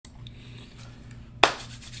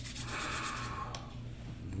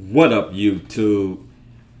What up, YouTube?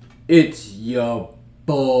 It's your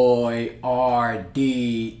boy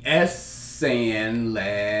R.D.S. saying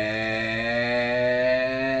let's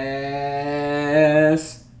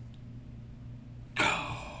go.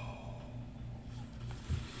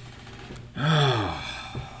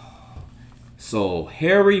 So,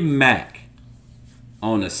 Harry Mack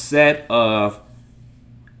on the set of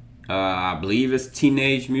I believe it's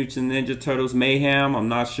Teenage Mutant Ninja Turtles Mayhem. I'm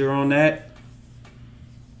not sure on that.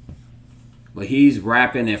 But he's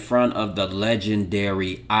rapping in front of the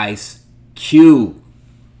legendary Ice Cube.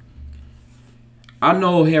 I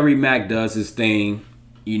know Harry Mack does his thing.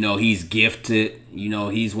 You know, he's gifted. You know,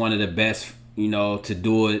 he's one of the best, you know, to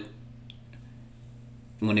do it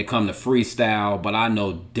when it comes to freestyle. But I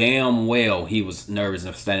know damn well he was nervous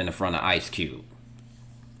of standing in front of Ice Cube.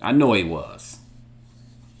 I know he was.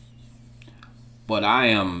 But I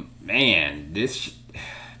am, man, this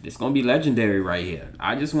gonna be legendary right here.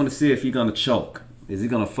 I just want to see if he's gonna choke. Is he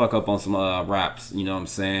gonna fuck up on some raps? You know what I'm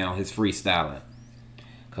saying, on his freestyling?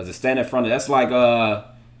 Cause to stand in front of, that's like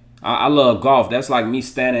I love golf. That's like me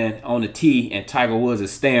standing on the tee and Tiger Woods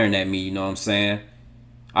is staring at me. You know what I'm saying?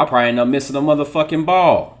 I'll probably end up missing a motherfucking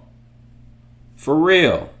ball. For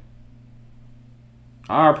real.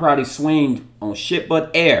 I'll probably swing on shit but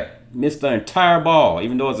air. Missed the entire ball,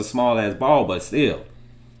 even though it's a small ass ball, but still.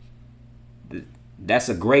 That's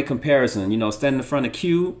a great comparison, you know, standing in front of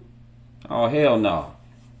Cube. Oh hell no!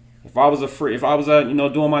 If I was you know,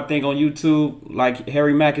 doing my thing on YouTube like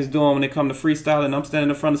Harry Mack is doing when it comes to freestyling, I'm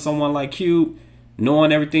standing in front of someone like Cube,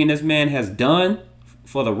 knowing everything this man has done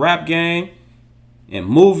for the rap game and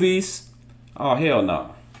movies. Oh hell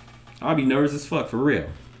no! I'll be nervous as fuck, for real.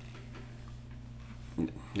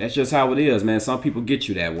 That's just how it is, man. Some people get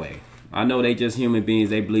you that way. I know they just human beings.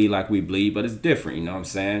 They bleed like we bleed, but it's different. You know what I'm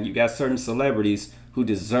saying? You got certain celebrities who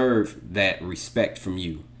deserve that respect from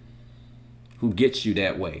you, who gets you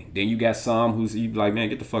that way. Then you got some who's you like, man,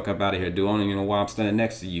 get the fuck up out of here, dude. I don't even know why I'm standing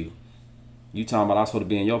next to you. You talking about I'm supposed to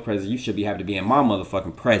be in your presence. You should be happy to be in my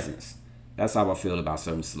motherfucking presence. That's how I feel about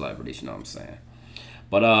certain celebrities. You know what I'm saying?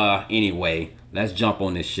 But anyway, let's jump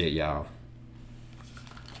on this shit, y'all.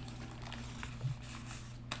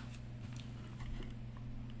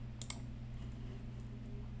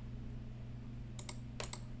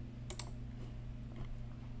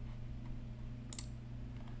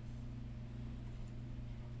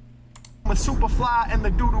 Super fly and the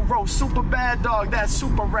doodle roast, super bad dog, that's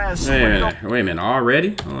super rad. Wait a minute,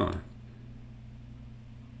 already? Hold on.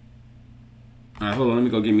 Alright, hold on, let me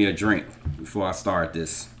go get me a drink before I start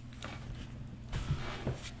this.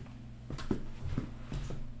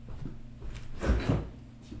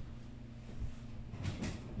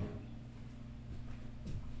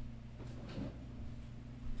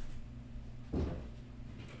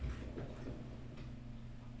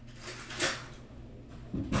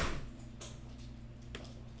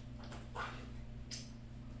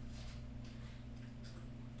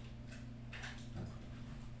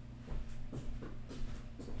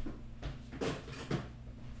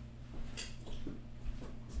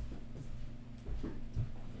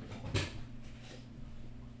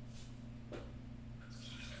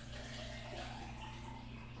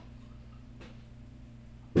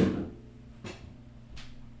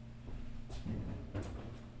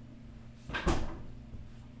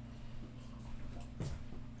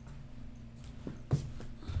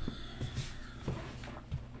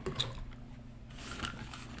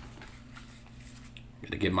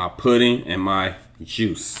 To get my pudding and my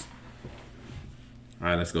juice. All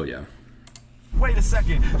right, let's go, y'all. Wait a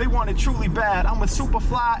second, they want it truly bad. I'm with super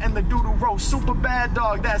fly and the doodle roast, super bad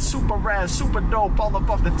dog, that's super rad, super dope, all up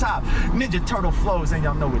off the top. Ninja Turtle flows, and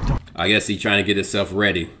y'all know it don't. I guess he's trying to get himself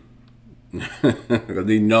ready. Because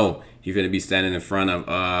he know he's gonna be standing in front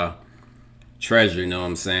of Treasure, you know what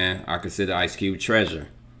I'm saying? I consider Ice Cube Treasure.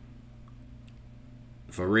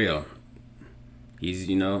 For real. He's,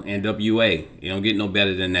 you know, NWA. You don't get no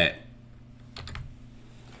better than that.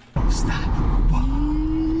 Stop.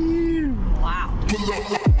 Wow.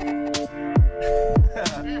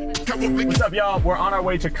 What's up, y'all? We're on our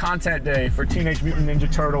way to content day for Teenage Mutant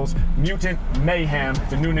Ninja Turtles Mutant Mayhem.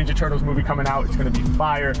 It's a new Ninja Turtles movie coming out. It's gonna be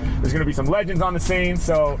fire. There's gonna be some legends on the scene.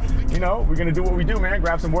 So, you know, we're gonna do what we do, man.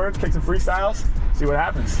 Grab some words, kick some freestyles, see what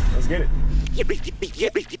happens. Let's get it.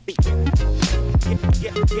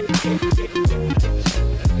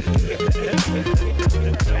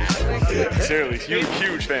 Seriously,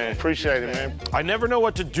 huge fan. Appreciate it, man. I never know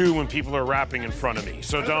what to do when people are rapping in front of me.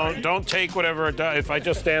 So don't take whatever it does. If I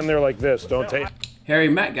just stand there like this, don't take. Harry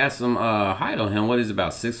Mack got some height on him. What is it,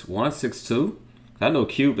 about 6'1", 6'2"? I know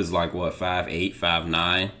Cube is like what, 5'8",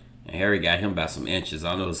 5'9". And Harry got him by some inches.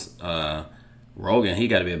 I know Rogan, he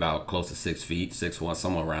got to be about close to 6 feet, 6'1",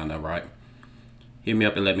 somewhere around there, right? Hit me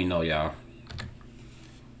up and let me know, y'all.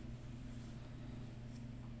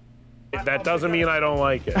 That doesn't mean I don't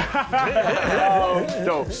like it.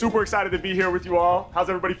 Dope. Super excited to be here with you all. How's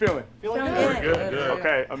everybody feeling? Feeling good. Good.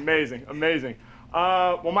 Okay, amazing.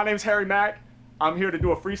 Well, my name's Harry Mack. I'm here to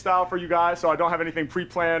do a freestyle for you guys, so I don't have anything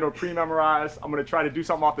pre-planned or pre-memorized. I'm gonna try to do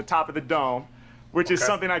something off the top of the dome, which is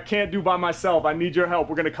something I can't do by myself. I need your help.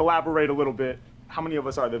 We're gonna collaborate a little bit. How many of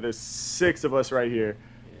us are there? There's 6 of us right here.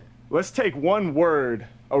 Let's take one word,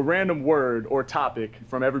 a random word or topic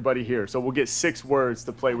from everybody here. So we'll get 6 words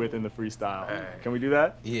to play with in the freestyle. Can we do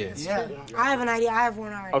that? Yes. Yeah. I have an idea. I have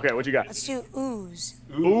one already. Okay, what you got? Let's do ooze.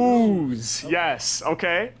 Ooze. Yes.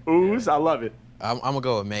 Okay. Ooze. I love it. I'm gonna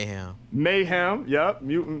go with Mayhem. Mayhem. Yep.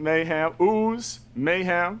 Mutant Mayhem. Ooze.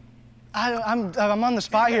 Mayhem. I'm on the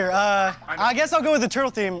spot here. I guess I'll go with the turtle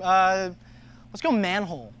theme. Let's go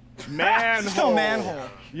manhole. Manhole. Let's go manhole.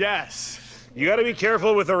 Yes. You got to be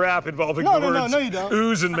careful with a rap involving the words no, you don't.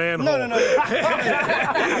 ooze and manhole. No.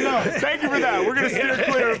 Thank you for that. We're gonna steer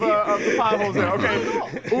clear of the potholes there.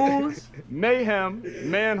 Okay. Ooze, mayhem,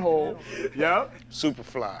 manhole. Yep.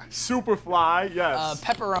 Superfly. Yes.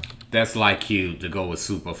 Pepperoni. That's like Cube to go with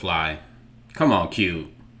Superfly. Come on, Cube.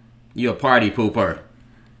 You a party pooper.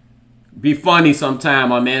 Be funny sometime,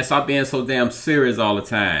 my man. Stop being so damn serious all the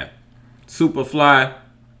time. Superfly.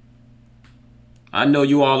 I know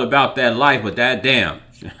you all about that life, but that damn.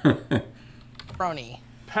 Pepperoni.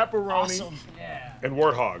 Awesome. Yeah. And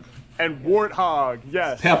warthog. And warthog.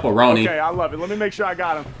 Yes. Pepperoni. Okay, I love it. Let me make sure I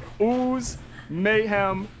got them. Ooze,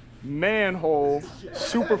 mayhem, manhole,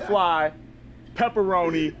 superfly,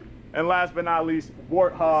 pepperoni, and last but not least,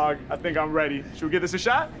 warthog. I think I'm ready. Should we give this a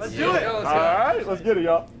shot? Let's do it. All right, let's get it,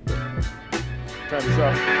 y'all. Turn this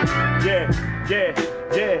up. Yeah.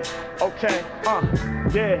 Okay,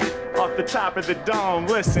 yeah. Off the top of the dome,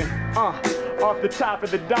 listen, off the top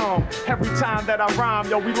of the dome. Every time that I rhyme,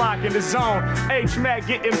 yo, we lock in the zone. H-Mack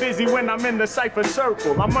getting busy when I'm in the cypher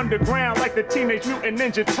circle. I'm underground like the Teenage Mutant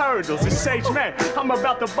Ninja Turtles. It's H-Mack, I'm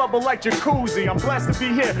about to bubble like jacuzzi. I'm blessed to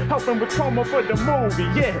be here, helping with promo for the movie,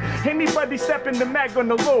 yeah. Anybody step in the Mack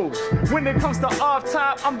gonna lose. When it comes to off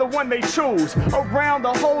top, I'm the one they choose. Around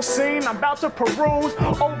the whole scene, I'm about to peruse.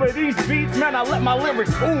 Over these beats, man, I let my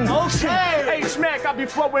lyrics ooze. Okay. H-Mack, I be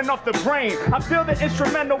flowing off the brain. I feel the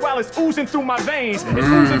instrumental while it's oozing through my veins. It's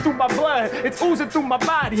oozing through my blood. It's oozing through my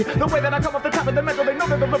body. The way that I come off the top of the metal, they know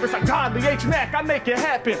that the lyrics are godly. H-Mack, I make it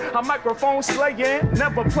happen. I'm microphone slaying,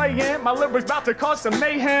 never playing. My lyrics about to cause some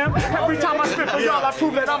mayhem. Every time I spit for y'all, I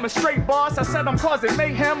prove that I'm a straight boss. I said I'm causing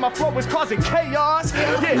mayhem. My flow is causing chaos.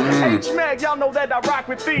 Yeah, H-Mack, y'all know that I rock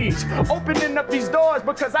with these. Opening up these doors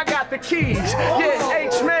because I got the keys. Yeah,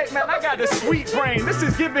 H-Mack, man, I got a sweet brain. This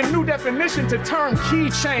is giving new definition to turn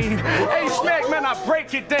keychain. H-Mack, man, I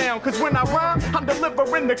break it down. Cause when I rhyme, I'm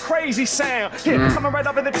delivering the crazy sound. Yeah, coming right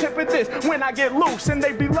over the tip of this. When I get loose, and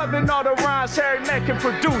they be loving all the rhymes Harry Mack can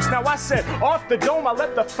produce. Now I said, off the dome, I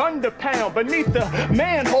let the thunder pound. Beneath the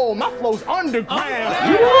manhole, my flow's underground.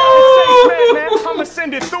 H-Mack, man, I'ma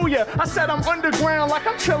send it through ya. I said I'm underground like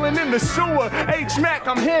I'm chilling in the sewer. H-Mack,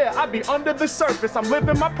 I'm here, I be under the surface. I'm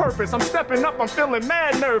living my purpose, I'm stepping up, I'm feeling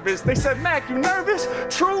mad nervous. They said, Mack, you nervous?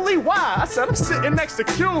 Truly, why? I said, I'm sitting next to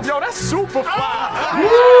Cube, yo, that's Superfly.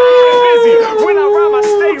 Busy. When I rhyme, I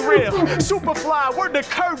stay real. Superfly, word to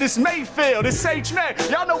Curtis Mayfield. It's H-Mack,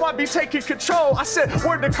 y'all know I be taking control. I said,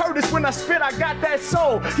 word to Curtis, when I spit, I got that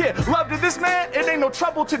soul. Yeah, love to this man, it ain't no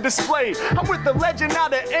trouble to display. I'm with the legend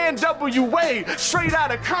out of NWA. Straight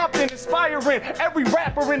out of Compton, inspiring every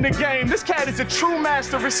rapper in the game. This cat is a true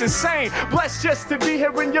master, it's insane. Blessed just to be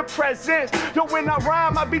here in your presence. Yo, when I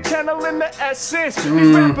rhyme, I be channeling the essence.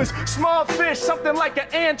 These rappers, small fish, something like an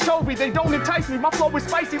anchovy. They don't entice me, my flow is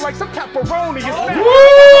spicy like some pepperoni. It's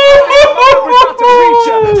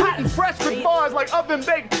hot and fresh with bars like oven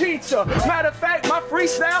baked pizza. Matter of fact, my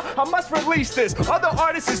freestyle, I must release this. Other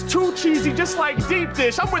artists is too cheesy, just like Deep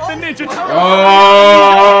Dish. I'm with the Ninja Turtles. I'm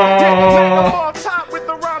off top with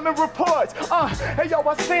the rhyming reports. Hey yo,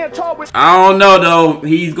 I stand tall with. I don't know though.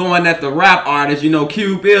 He's going at the rap artist. You know,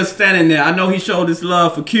 Cube is standing there. I know he showed his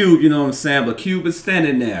love for Cube. You know what I'm saying? But Cube is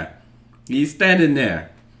standing there. He's standing there.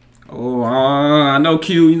 Oh, I know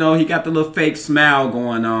Q, you know, he got the little fake smile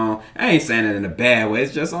going on. I ain't saying it in a bad way.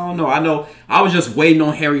 It's just, I don't know. I know I was just waiting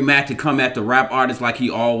on Harry Mack to come at the rap artist like he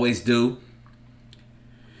always do.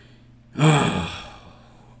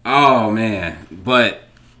 Oh, man. But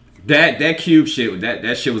that Cube shit,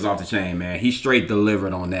 that shit was off the chain, man. He straight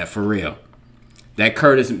delivered on that, for real. That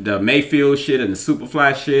Curtis, the Mayfield shit and the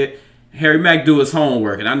Superfly shit, Harry Mack do his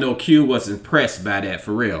homework, and I know Q was impressed by that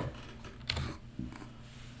for real.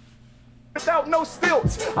 Without no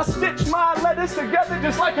stilts, I stitch my letters together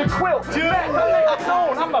just like a quilt. Man, I make it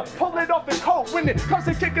known, I'ma pull it off the coat when it comes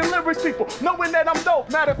to kicking lyrics, people knowing that I'm dope.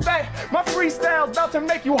 Matter of fact, my freestyle's about to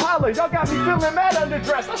make you holler. Y'all got me feeling mad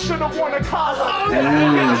underdressed. I should've worn a collar.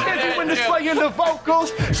 Busy when displaying the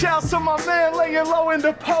vocals. Shouts to my man laying low in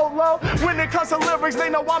the polo. When it comes to lyrics, they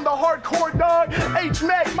know I'm the hardcore dog.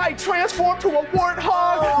 H-Mac might transform to a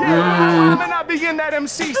warthog. Yeah, and I be in that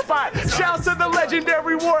MC spot. Shouts to the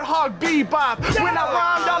legendary warthog B. Bebop. When I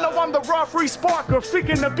rhyme, y'all know I'm the raw free sparker.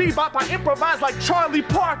 Speaking of bebop, I improvise like Charlie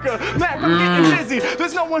Parker. Mac, I'm getting busy.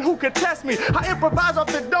 There's no one who could test me. I improvise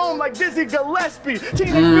off the dome like Dizzy Gillespie.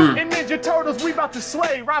 Teenage Mutant Ninja Turtles, we about to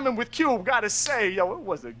slay. Rhyming with Cube, gotta say, yo, it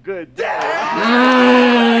was a good day.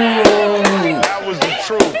 That was the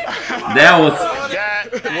truth. That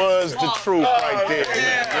was the truth right there.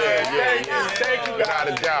 Yeah. Thank you, without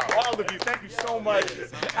a doubt. All of you, thank you so much.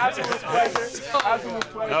 Absolute pleasure. Absolute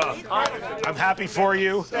pleasure. I'm happy for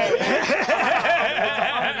you.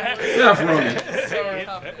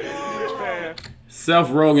 Seth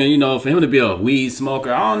Rogen, you know, for him to be a weed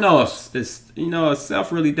smoker, I don't know if it's, you know,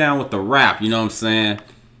 Seth really down with the rap, you know what I'm saying?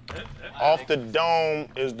 Off the Dome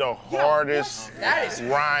is the hardest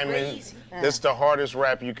rhyming. This the hardest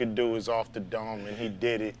rap you could do is Off the Dome, and he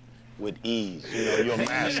did it with ease. You know, you're a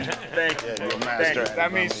master. Thank you. Yeah, you're a master.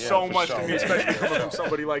 That means so much to me, especially coming from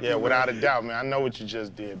somebody like you. Yeah, without a doubt, man. I know what you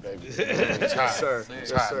just did, baby. It's hot. Yes, sir. It's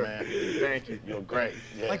Yes, hot, sir. man. Thank you. You're great.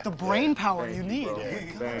 Yeah. Like the brain power you need.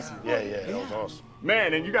 Yeah, that was awesome.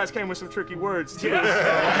 Man, and you guys came with some tricky words too. See? Boom!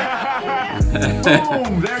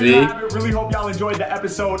 There you have it. Really hope y'all enjoyed the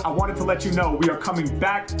episode. I wanted to let you know we are coming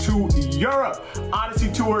back to Europe.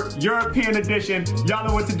 Odyssey Tour, European edition. Y'all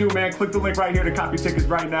know what to do, man. Click the link right here to copy tickets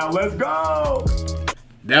right now. Let's go!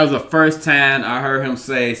 That was the first time I heard him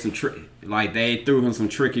say some like they threw him some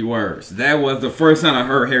tricky words. That was the first time I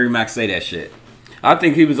heard Harry Mack say that shit. I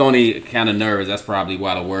think he was only kind of nervous. That's probably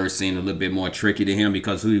why the words seemed a little bit more tricky to him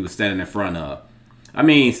because who he was standing in front of. I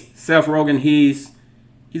mean, Seth Rogen, he's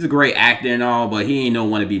a great actor and all, but he ain't no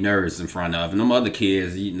one to be nervous in front of. And them other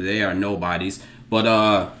kids, they are nobodies.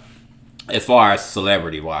 But as far as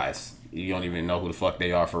celebrity-wise, you don't even know who the fuck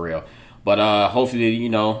they are for real. But hopefully, you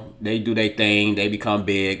know, they do their thing, they become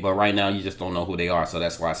big. But right now, you just don't know who they are, so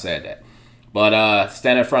that's why I said that. But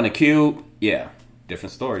standing in front of Cube, yeah,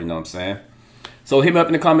 different story, you know what I'm saying? So hit me up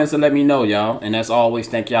in the comments and let me know, y'all. And as always,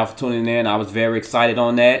 thank y'all for tuning in. I was very excited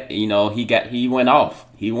on that. You know, he went off.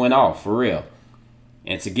 He went off, for real.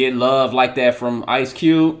 And to get love like that from Ice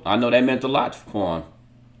Cube, I know that meant a lot for him.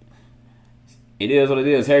 It is what it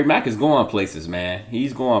is. Harry Mack is going places, man.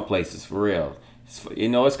 He's going places, for real. You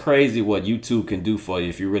know, it's crazy what YouTube can do for you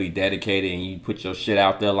if you're really dedicated and you put your shit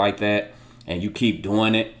out there like that and you keep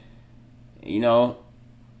doing it. You know,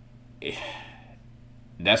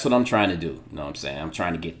 that's what I'm trying to do. You know what I'm saying? I'm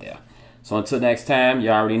trying to get there. So until next time, you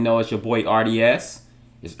already know it's your boy R.D.S.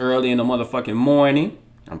 It's early in the motherfucking morning.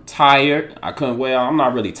 I'm tired. I'm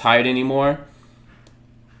not really tired anymore.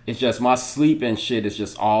 It's just my sleep and shit is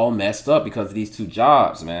just all messed up because of these two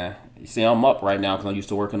jobs, man. You see, I'm up right now because I'm used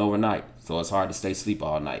to working overnight. So it's hard to stay asleep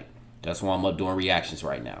all night. That's why I'm up doing reactions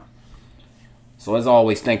right now. So as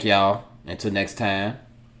always, thank y'all. Until next time,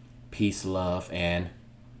 peace, love, and